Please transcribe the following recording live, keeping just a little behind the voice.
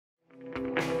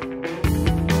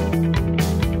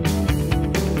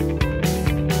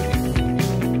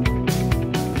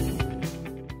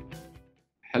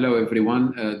Hello,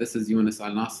 everyone. This is Younus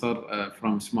Al Nasser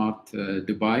from Smart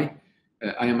Dubai.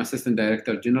 I am Assistant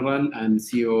Director General and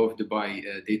CEO of Dubai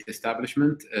Data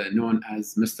Establishment, known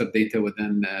as Mr. Data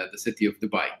within the city of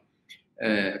Dubai.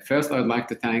 First, I'd like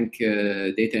to thank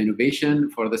Data Innovation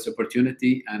for this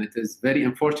opportunity, and it is very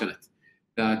unfortunate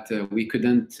that we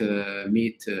couldn't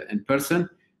meet in person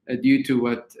due to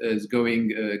what is going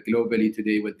globally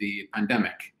today with the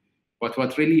pandemic. But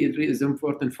what really is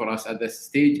important for us at this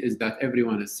stage is that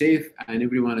everyone is safe and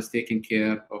everyone is taking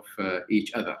care of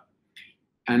each other.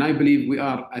 And I believe we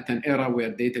are at an era where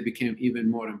data became even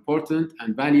more important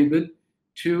and valuable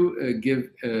to give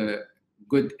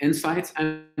good insights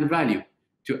and value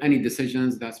to any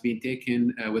decisions that's been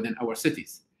taken within our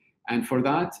cities. And for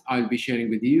that, I'll be sharing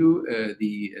with you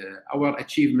our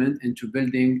achievement into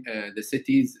building the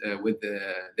cities with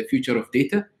the future of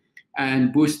data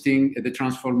and boosting the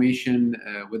transformation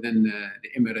within the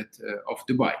Emirate of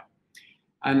Dubai.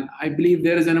 And I believe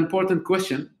there is an important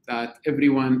question that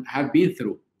everyone have been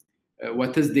through.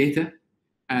 What is data?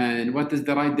 And what is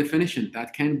the right definition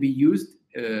that can be used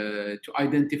to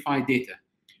identify data?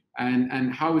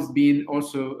 And how it's being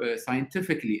also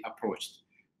scientifically approached.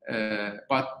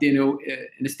 But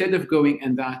instead of going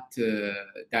in that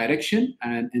direction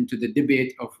and into the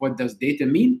debate of what does data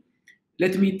mean,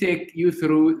 let me take you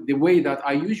through the way that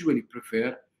I usually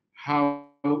prefer how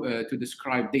to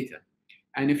describe data.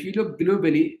 And if you look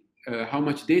globally, how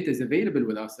much data is available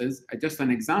with us is just an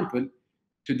example.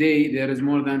 Today, there is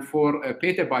more than 4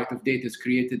 petabytes of data is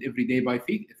created every day by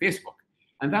Facebook.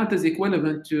 And that is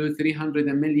equivalent to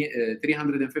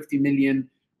 350 million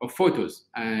of photos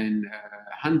and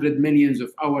 100 millions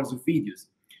of hours of videos.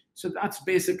 So that's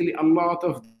basically a lot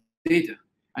of data.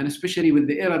 And especially with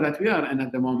the era that we are in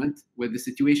at the moment, with the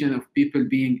situation of people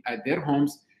being at their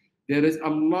homes, there is a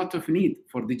lot of need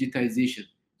for digitization.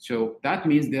 So that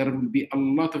means there will be a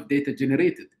lot of data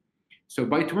generated. So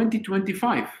by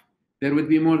 2025, there will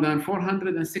be more than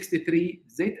 463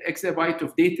 exabytes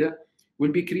of data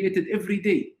will be created every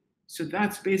day. So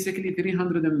that's basically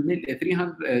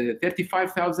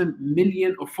 35,000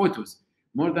 million of photos,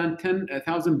 more than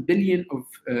 10,000 billion of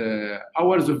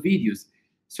hours of videos.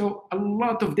 So a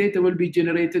lot of data will be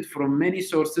generated from many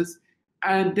sources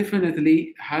and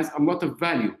definitely has a lot of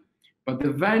value. But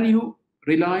the value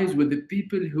relies with the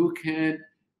people who can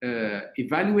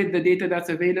evaluate the data that's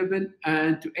available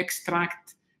and to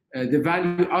extract the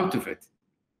value out of it.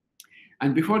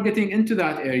 And before getting into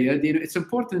that area, it's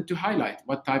important to highlight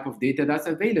what type of data that's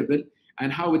available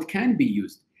and how it can be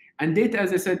used. And data,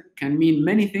 as I said, can mean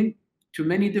many things to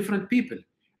many different people.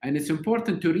 And it's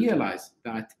important to realize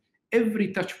that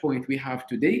every touch point we have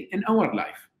today in our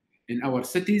life, in our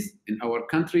cities, in our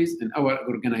countries, in our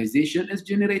organization is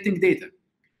generating data.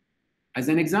 As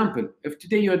an example, if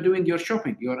today you are doing your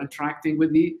shopping, you are interacting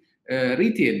with the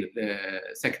retail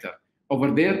sector.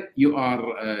 Over there, you are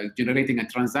generating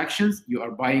transactions, you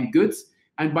are buying goods,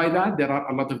 and by that, there are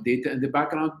a lot of data in the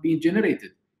background being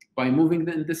generated. By moving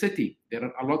in the city, there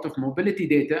are a lot of mobility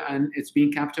data, and it's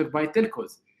being captured by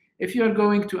telcos. If you are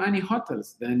going to any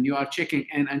hotels, then you are checking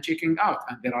in and checking out,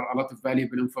 and there are a lot of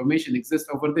valuable information exists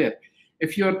over there.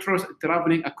 If you are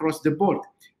traveling across the board,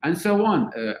 and so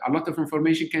on, a lot of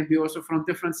information can be also from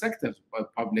different sectors,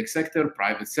 public sector,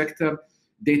 private sector,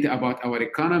 data about our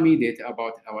economy, data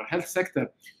about our health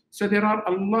sector. So there are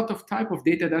a lot of type of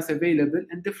data that's available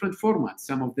in different formats.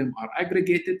 Some of them are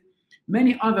aggregated.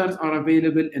 Many others are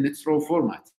available in its raw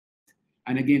format.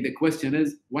 And again, the question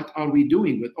is, what are we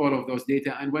doing with all of those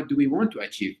data and what do we want to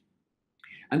achieve?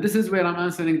 And this is where I'm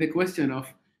answering the question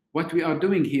of what we are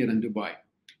doing here in Dubai.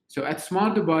 So at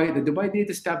Smart Dubai, the Dubai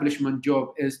Data Establishment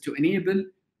job is to enable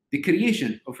the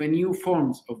creation of a new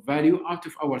forms of value out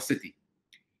of our city.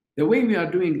 The way we are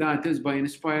doing that is by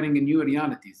inspiring new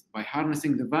realities, by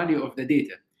harnessing the value of the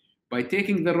data, by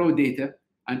taking the raw data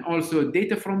and also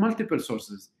data from multiple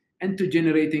sources into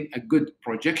generating a good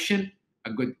projection,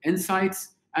 a good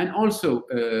insights, and also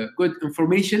good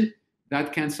information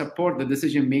that can support the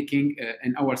decision-making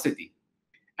in our city.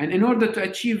 And in order to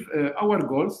achieve our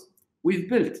goals, we've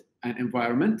built an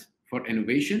environment for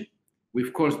innovation. We're,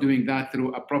 of course, doing that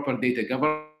through a proper data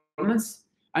governance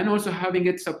and also having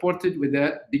it supported with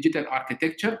a digital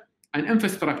architecture and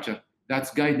infrastructure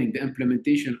that's guiding the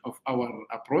implementation of our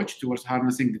approach towards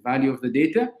harnessing the value of the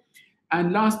data.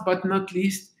 And last but not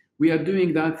least, we are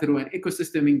doing that through an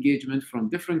ecosystem engagement from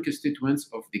different constituents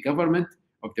of the government,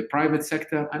 of the private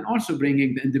sector, and also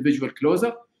bringing the individual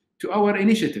closer to our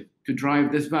initiative to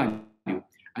drive this value.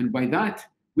 And by that,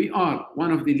 we are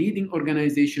one of the leading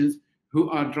organizations who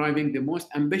are driving the most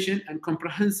ambitious and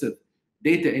comprehensive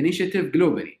data initiative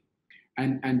globally.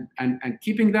 And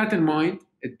keeping that in mind,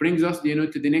 it brings us,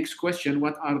 to the next question: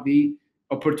 what are the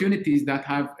opportunities that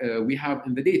we have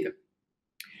in the data?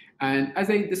 And as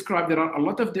I described, there are a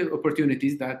lot of the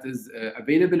opportunities that is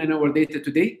available in our data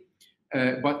today,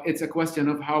 but it's a question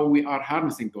of how we are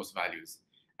harnessing those values.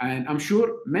 And I'm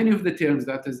sure many of the terms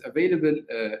that is available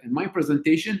in my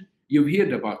presentation, you've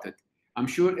heard about it. I'm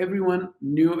sure everyone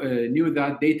knew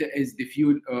that data is the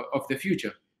fuel of the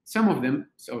future. Some of them,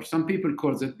 or some people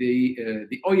calls it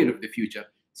the oil of the future.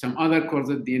 Some other calls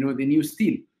it the new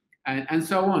steel, and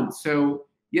so on. So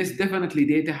yes, definitely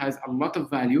data has a lot of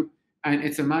value, and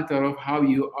it's a matter of how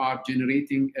you are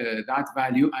generating that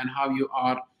value and how you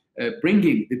are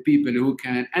bringing the people who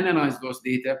can analyze those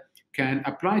data, can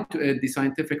apply to the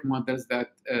scientific models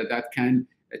that can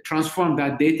transform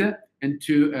that data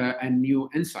into new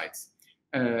insights.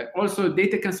 Also,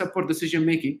 data can support decision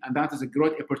making, and that is a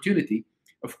great opportunity.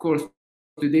 Of course,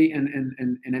 today in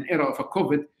an era of a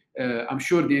COVID, I'm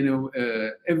sure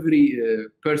every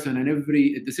person and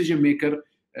every decision maker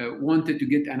wanted to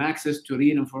get an access to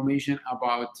real information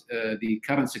about the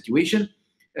current situation,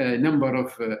 number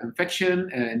of infection,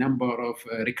 number of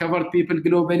recovered people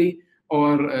globally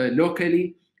or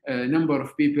locally, number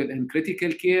of people in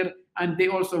critical care, and they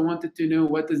also wanted to know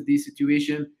what is the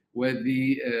situation with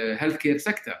the healthcare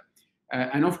sector,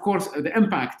 and of course the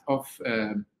impact of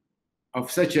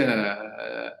such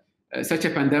a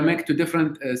pandemic to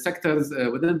different sectors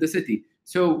within the city.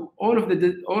 So all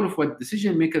of what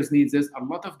decision makers need is a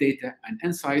lot of data and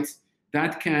insights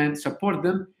that can support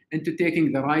them into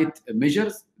taking the right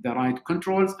measures, the right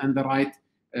controls, and the right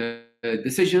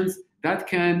decisions that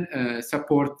can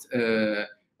support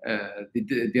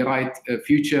the right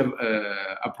future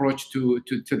approach to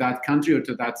that country or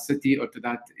to that city or to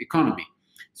that economy.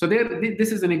 So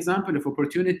this is an example of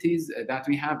opportunities that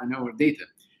we have in our data.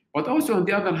 But also, on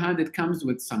the other hand, it comes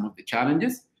with some of the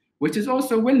challenges, which is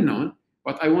also well known,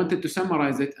 but I wanted to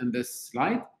summarize it in this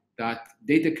slide, that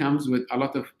data comes with a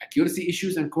lot of accuracy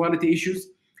issues and quality issues.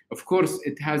 Of course,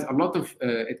 it has a lot of,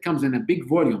 it comes in a big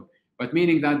volume, but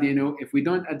meaning that, if we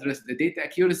don't address the data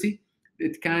accuracy,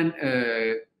 it can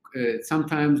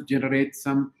sometimes generate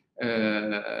some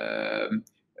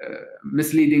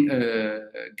misleading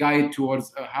guide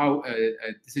towards how a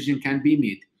decision can be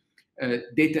made.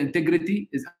 Data integrity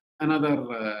is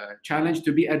another challenge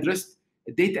to be addressed.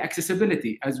 Data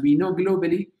accessibility, as we know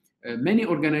globally, many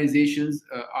organizations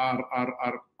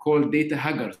are called data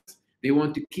huggers. They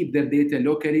want to keep their data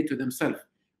locally to themselves.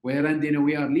 Whereas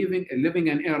we are living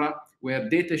an era where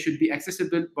data should be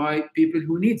accessible by people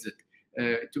who needs it,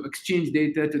 to exchange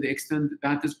data to the extent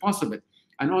that is possible,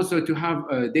 and also to have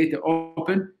data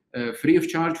open, free of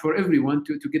charge for everyone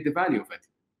to get the value of it.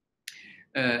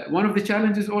 One of the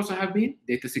challenges also have been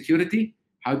data security.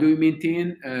 How do we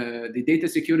maintain the data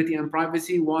security and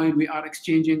privacy while we are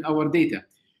exchanging our data?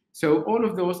 So all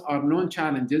of those are known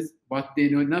challenges, but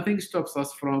nothing stops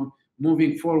us from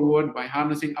moving forward by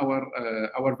harnessing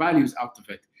our values out of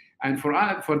it. And for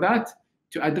that,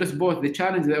 to address both the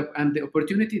challenge and the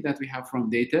opportunity that we have from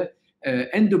data,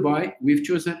 in Dubai, we've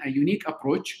chosen a unique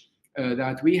approach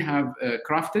that we have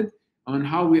crafted on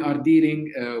how we are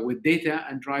dealing with data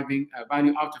and driving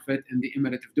value out of it in the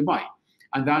Emirate of Dubai.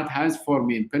 And that has 4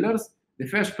 main pillars. The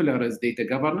first pillar is data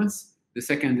governance. The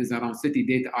second is around city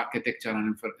data architecture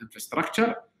and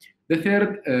infrastructure. The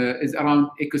third is around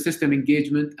ecosystem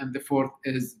engagement, and the fourth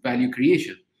is value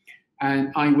creation.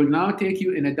 And I will now take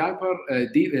you in a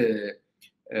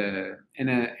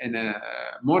in a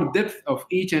more depth of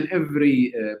each and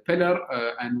every pillar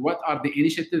and what are the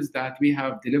initiatives that we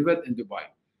have delivered in Dubai.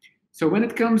 So when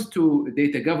it comes to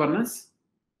data governance,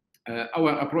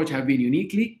 our approach has been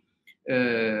uniquely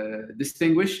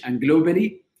distinguished and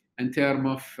globally in terms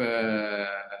of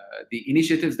the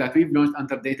initiatives that we've launched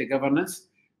under data governance.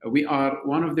 We are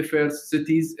one of the first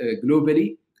cities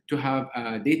globally to have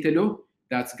a data law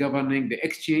that's governing the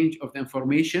exchange of the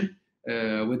information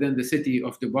within the city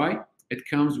of Dubai. It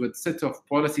comes with sets of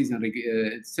policies and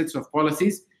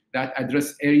that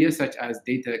address areas such as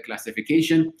data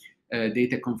classification,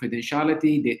 data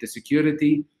confidentiality, data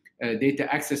security,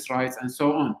 data access rights, and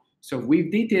so on. So we've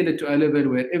detailed it to a level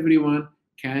where everyone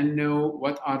can know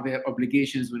what are their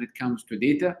obligations when it comes to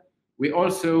data. We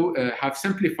also have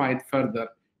simplified further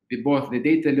both the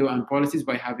data law and policies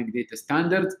by having data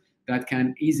standards that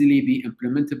can easily be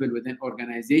implementable within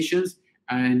organizations,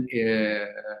 and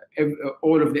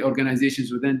all of the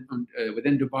organizations within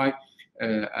Dubai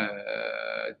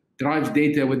drives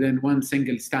data within one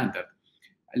single standard.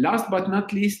 Last but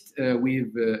not least,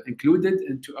 we've included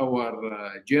into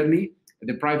our journey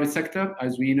the private sector.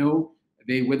 As we know,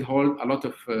 they withhold a lot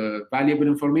of valuable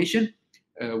information.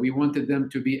 We wanted them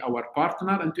to be our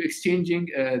partner and to exchanging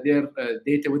their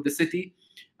data with the city.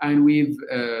 And we've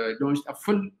launched a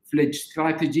full-fledged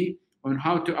strategy on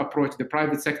how to approach the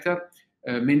private sector,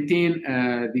 maintain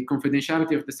the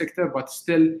confidentiality of the sector, but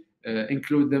still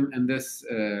include them in this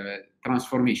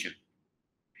transformation.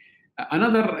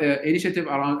 Another initiative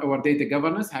around our data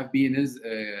governance have been is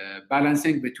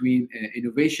balancing between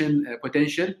innovation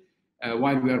potential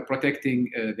while we are protecting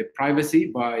the privacy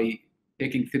by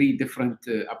taking 3 different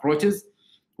approaches.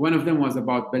 One of them was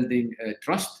about building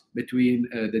trust between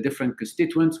the different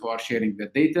constituents who are sharing their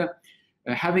data,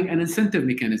 having an incentive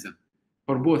mechanism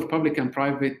for both public and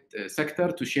private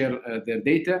sector to share their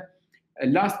data.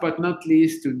 Last but not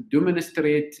least, to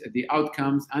demonstrate the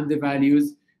outcomes and the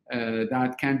values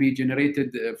that can be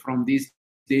generated from these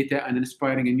data and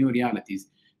inspiring new realities.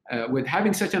 With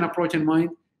having such an approach in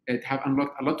mind, it have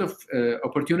unlocked a lot of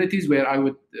opportunities where I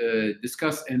would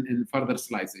discuss in further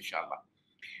slides, inshallah.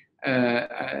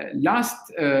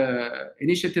 Last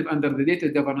initiative under the data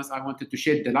governance I wanted to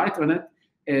shed the light on it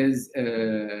is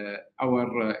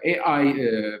our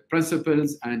AI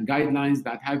principles and guidelines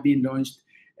that have been launched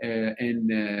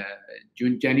in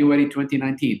January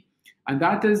 2019. And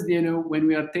that is, when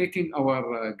we are taking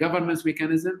our governance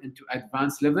mechanism into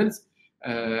advanced levels,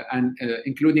 and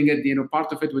including it,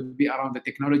 part of it would be around the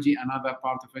technology, another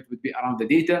part of it would be around the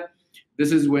data.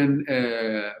 This is when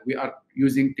we are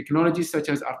using technologies such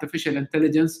as artificial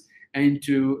intelligence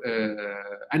into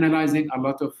analyzing a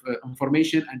lot of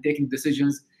information and taking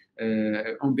decisions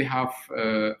on behalf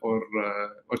or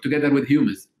together with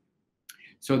humans.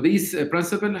 So these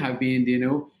principles have been,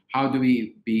 how do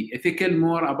we be ethical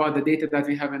more about the data that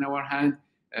we have in our hand?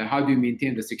 How do we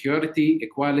maintain the security,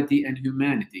 equality, and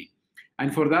humanity?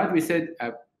 And for that, we said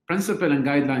principle and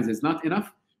guidelines is not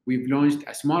enough. We've launched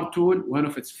a smart tool, one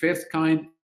of its first kind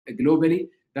globally,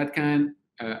 that can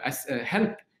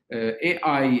help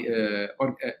AI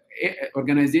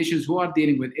organizations who are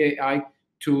dealing with AI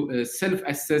to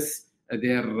self-assess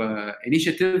their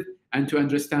initiative and to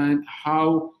understand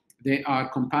how they are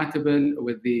compatible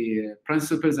with the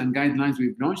principles and guidelines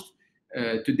we've launched.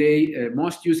 Today,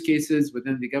 most use cases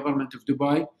within the government of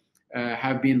Dubai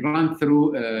have been run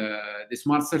through the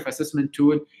smart self-assessment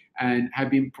tool and have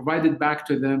been provided back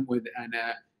to them with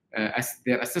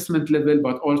their assessment level,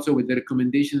 but also with the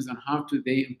recommendations on how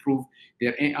they improve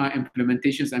their AI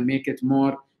implementations and make it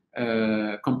more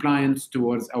compliant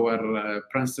towards our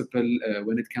principle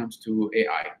when it comes to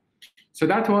AI. So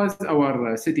that was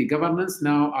our city governance.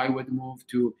 Now I would move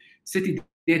to city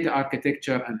data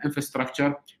architecture and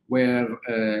infrastructure, where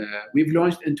we've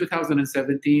launched in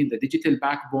 2017 the digital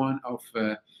backbone of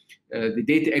the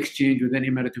data exchange within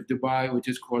Emirate of Dubai, which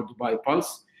is called Dubai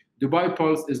Pulse. Dubai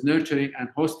Pulse is nurturing and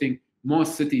hosting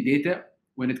most city data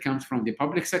when it comes from the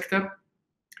public sector.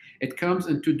 It comes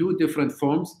in 2 different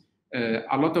forms.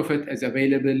 A lot of it is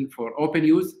available for open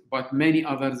use, but many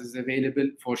others is available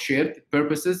for shared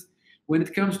purposes. When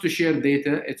it comes to shared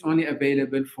data, it's only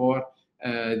available for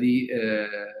the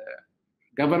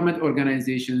government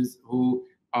organizations who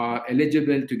are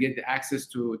eligible to get the access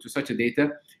to such a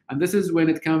data. And this is when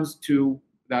it comes to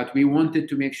that we wanted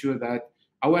to make sure that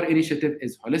our initiative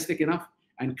is holistic enough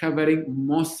and covering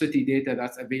most city data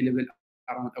that's available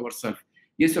around ourselves.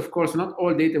 Yes, of course, not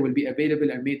all data will be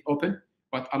available and made open,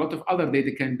 but a lot of other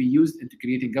data can be used into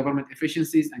creating government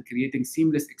efficiencies and creating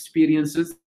seamless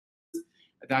experiences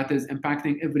that is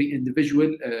impacting every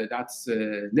individual that's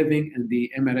living in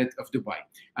the Emirate of Dubai.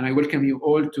 And I welcome you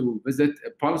all to visit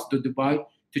pulse.dubai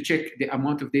to check the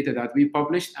amount of data that we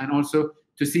published and also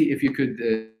to see if you could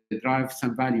derive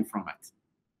some value from it.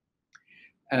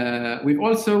 We've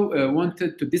also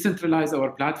wanted to decentralize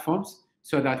our platforms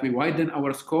so that we widen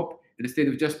our scope. Instead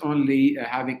of just only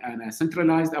having a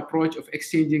centralized approach of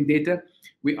exchanging data,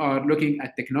 we are looking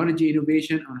at technology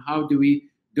innovation on how do we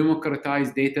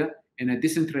democratize data in a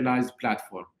decentralized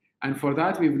platform. And for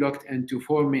that, we've looked into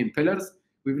 4 main pillars.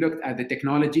 We've looked at the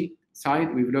technology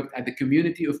side. We've looked at the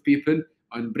community of people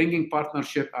on bringing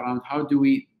partnership around how do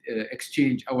we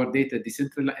exchange our data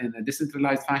in a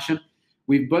decentralized fashion.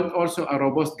 We've built also a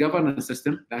robust governance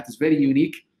system that is very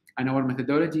unique, and our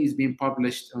methodology is being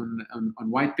published on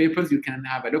white papers. You can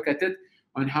have a look at it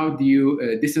on how do you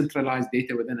decentralize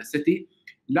data within a city.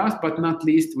 Last but not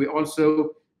least, we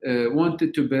also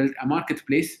wanted to build a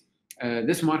marketplace.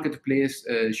 This marketplace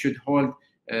should hold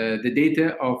the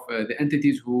data of the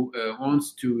entities who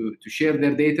wants to share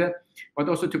their data, but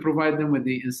also to provide them with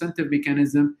the incentive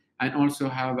mechanism and also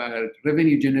have a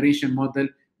revenue generation model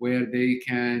where they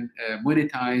can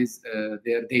monetize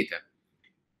their data.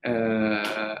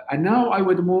 And now I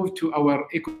would move to our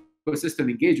ecosystem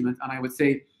engagement, and I would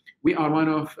say we are one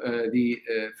of the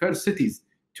first cities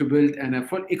to build a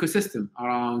full ecosystem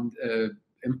around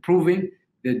improving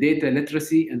the data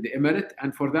literacy in the Emirate.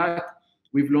 And for that,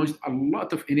 we've launched a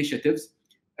lot of initiatives,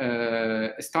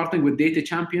 starting with data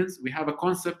champions. We have a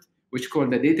concept which is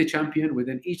called the data champion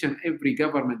within each and every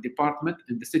government department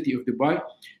in the city of Dubai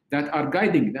that are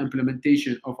guiding the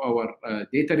implementation of our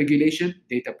data regulation,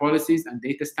 data policies, and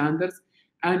data standards,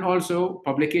 and also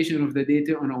publication of the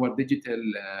data on our digital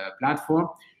platform.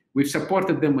 We've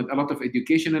supported them with a lot of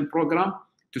educational program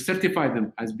to certify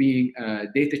them as being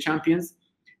data champions.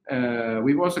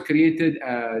 We've also created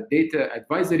data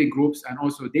advisory groups and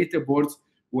also data boards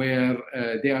where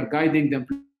they are guiding the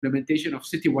implementation of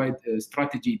citywide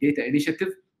strategy data initiative.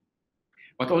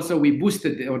 But also we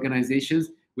boosted the organizations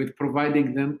with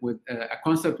providing them with a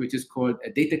concept which is called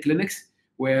data clinics,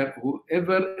 where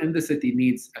whoever in the city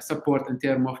needs a support in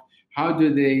terms of how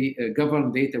do they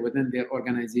govern data within their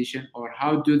organization, or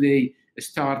how do they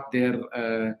start their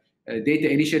data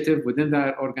initiative within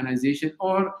their organization,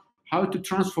 or how to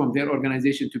transform their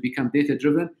organization to become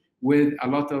data-driven, with a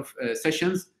lot of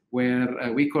sessions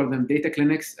where we call them data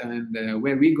clinics, and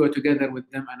where we go together with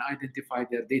them and identify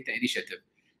their data initiative.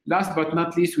 Last but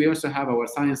not least, we also have our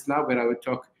science lab, where I will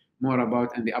talk more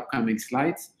about in the upcoming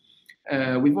slides.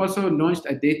 We've also launched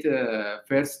a data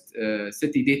first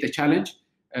city data challenge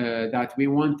that we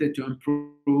wanted to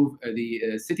improve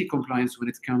the city compliance when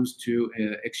it comes to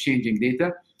exchanging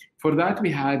data. For that, we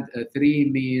had three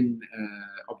main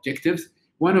objectives.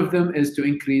 One of them is to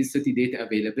increase city data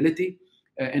availability,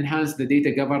 enhance the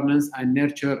data governance, and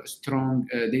nurture a strong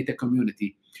data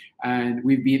community. And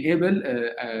we've been able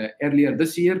earlier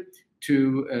this year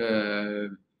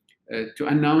to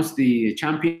announce the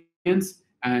champions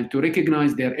and to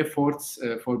recognize their efforts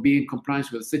for being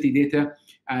compliant with city data.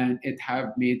 And it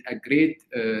have made a great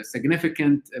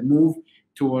significant move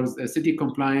towards city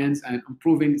compliance and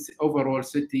improving overall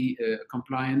city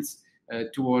compliance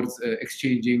towards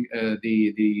exchanging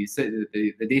the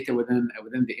data within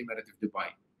the Emirate of Dubai.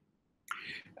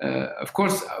 Of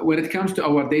course, when it comes to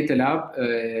our data lab,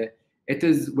 it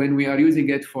is when we are using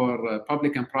it for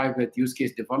public and private use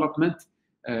case development.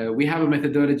 We have a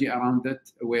methodology around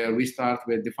it where we start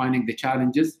with defining the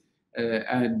challenges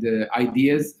and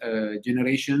ideas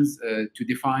generations to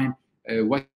define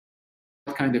what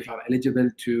kind of are eligible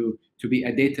to be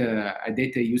a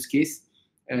data use case.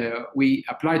 We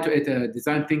apply to it a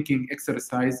design thinking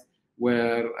exercise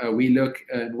where we look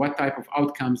at what type of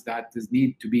outcomes that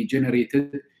need to be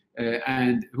generated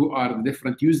and who are the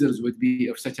different users would be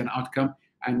of such an outcome,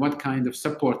 and what kind of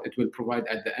support it will provide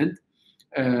at the end.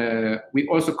 We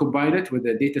also combine it with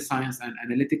a data science and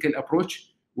analytical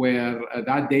approach where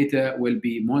that data will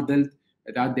be modeled,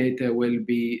 that data will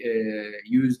be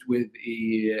used with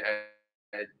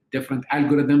different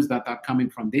algorithms that are coming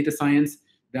from data science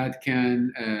that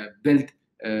can build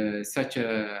such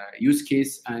a use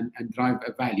case and drive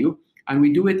a value. And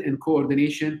we do it in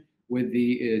coordination with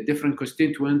the different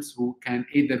constituents who can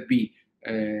either be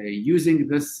using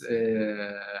this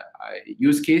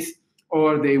use case,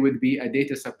 or they would be a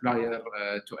data supplier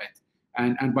to it.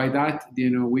 And by that,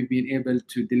 we've been able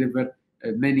to deliver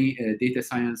many data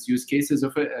science use cases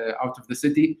out of the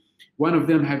city. One of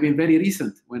them have been very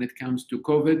recent when it comes to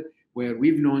COVID, where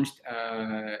we've launched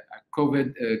a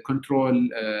COVID control,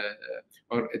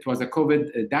 or it was a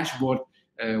COVID dashboard,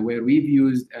 where we've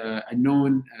used a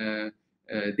known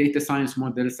data science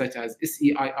model such as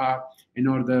SEIR in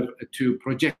order to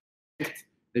project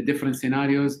the different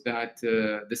scenarios that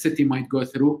the city might go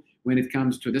through when it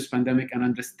comes to this pandemic, and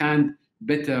understand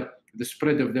better the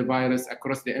spread of the virus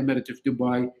across the Emirate of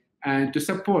Dubai, and to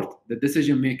support the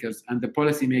decision makers and the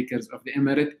policy makers of the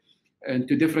Emirate and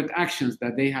to different actions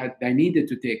that they needed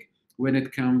to take when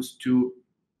it comes to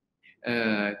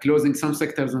closing some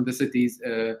sectors in the cities,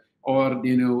 or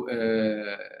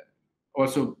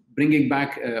also bringing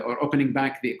back or opening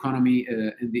back the economy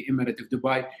in the Emirate of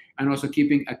Dubai, and also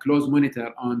keeping a close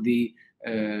monitor on the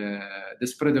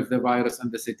spread of the virus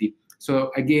in the city.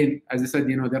 So again, as I said,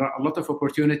 there are a lot of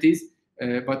opportunities,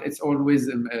 but it's always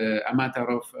a matter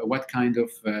of what kind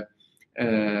of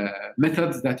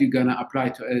methods that you're gonna apply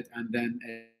to it, and then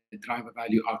drive a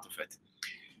value out of it.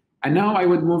 And now I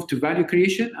would move to value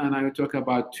creation, and I will talk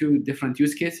about two different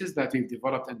use cases that we've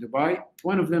developed in Dubai.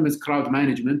 One of them is crowd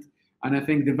management, and I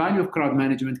think the value of crowd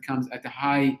management comes at a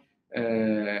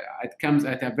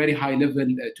very high level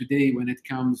today when it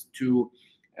comes to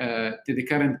the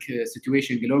current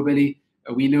situation globally.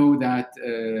 We know that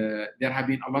there have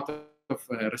been a lot of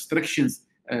restrictions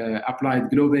applied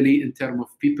globally in terms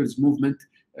of people's movement,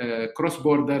 cross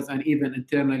borders, and even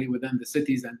internally within the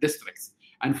cities and districts.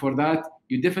 And for that,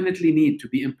 you definitely need to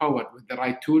be empowered with the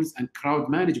right tools, and crowd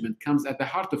management comes at the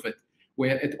heart of it,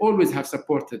 where it always have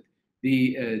supported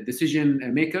the decision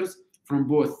makers from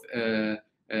both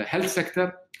health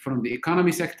sector, from the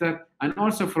economy sector, and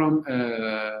also from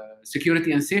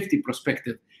security and safety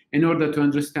perspective, in order to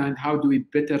understand how do we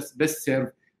best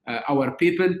serve our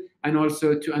people, and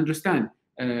also to understand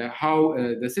how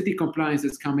the city compliance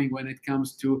is coming when it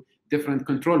comes to different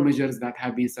control measures that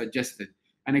have been suggested.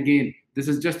 And again, this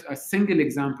is just a single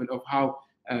example of how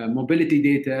mobility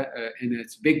data in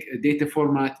its big data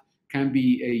format can be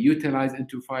utilized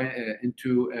into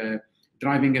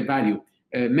driving a value.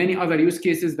 Many other use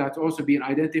cases that's also been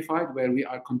identified, where we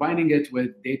are combining it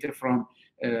with data from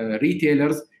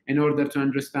retailers in order to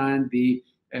understand the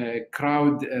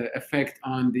crowd effect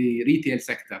on the retail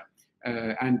sector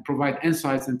and provide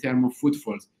insights in terms of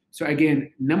footfalls. So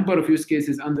again, number of use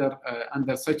cases under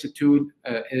such a tool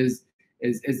is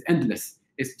endless.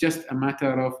 It's just a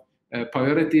matter of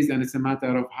priorities, and it's a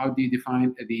matter of how do you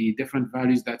define the different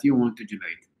values that you want to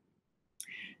generate.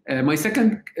 My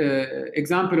second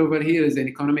example over here is an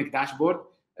economic dashboard.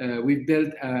 We've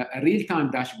built a real-time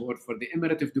dashboard for the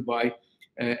Emirate of Dubai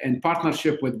in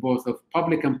partnership with both of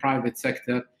public and private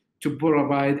sector to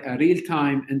provide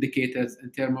real-time indicators in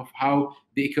terms of how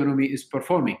the economy is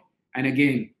performing. And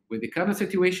again, with the current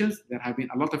situations, there have been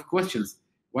a lot of questions.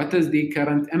 What is the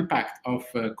current impact of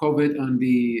COVID on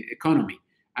the economy?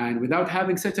 And without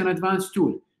having such an advanced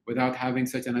tool, without having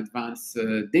such an advanced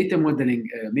data modeling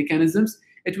mechanisms,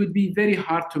 it would be very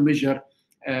hard to measure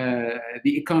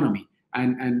the economy.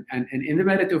 And in the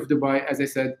Emirate of Dubai, as I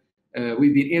said,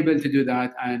 we've been able to do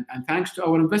that, and thanks to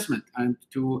our investment and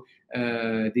to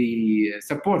the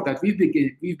support that we've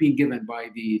been given by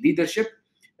the leadership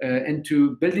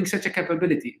into building such a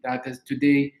capability that is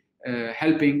today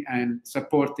helping and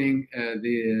supporting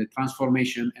the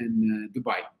transformation in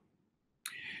Dubai.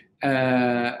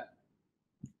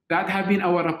 That have been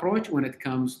our approach when it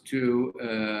comes to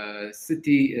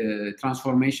city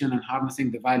transformation and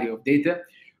harnessing the value of data.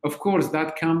 Of course,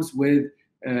 that comes with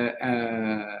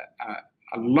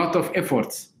a lot of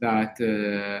efforts that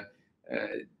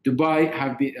Dubai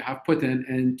have put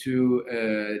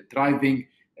into driving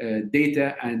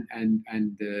data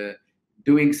and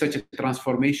doing such a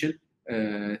transformation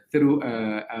through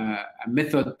a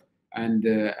method and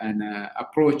an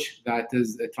approach that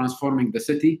is transforming the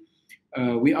city.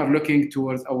 We are looking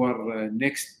towards our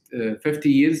next 50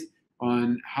 years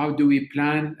on how do we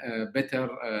plan better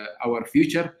our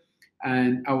future,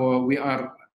 and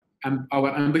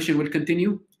our ambition will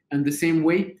continue in the same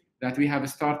way that we have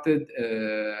started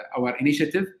our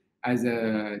initiative as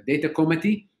a data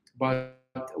committee. But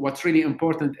what's really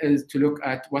important is to look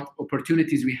at what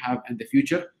opportunities we have in the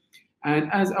future. And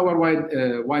as our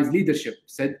wise leadership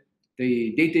said,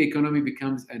 the data economy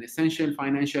becomes an essential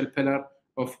financial pillar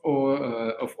of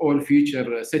all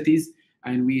future cities,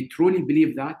 and we truly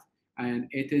believe that. And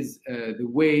it is the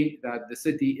way that the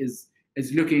city is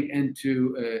looking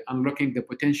into unlocking the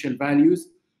potential values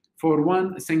for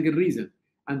one single reason,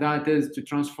 and that is to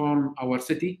transform our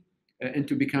city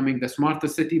into becoming the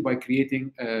smartest city by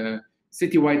creating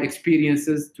citywide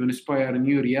experiences to inspire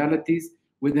new realities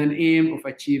with an aim of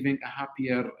achieving a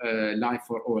happier life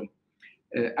for all.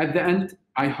 At the end,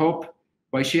 I hope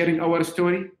by sharing our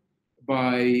story,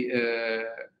 by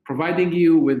providing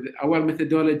you with our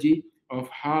methodology of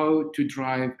how to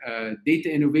drive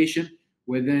data innovation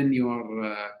within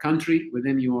your country,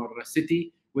 within your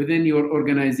city, within your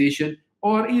organization,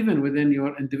 or even within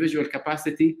your individual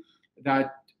capacity,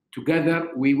 that together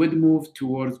we would move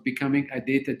towards becoming a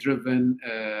data-driven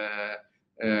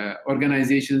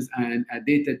organizations and a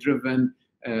data-driven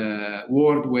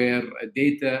world where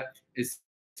data is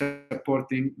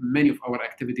supporting many of our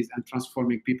activities and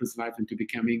transforming people's life into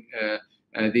becoming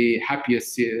the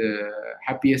happiest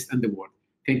in the world.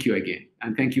 Thank you again,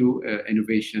 and thank you,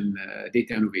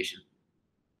 data innovation.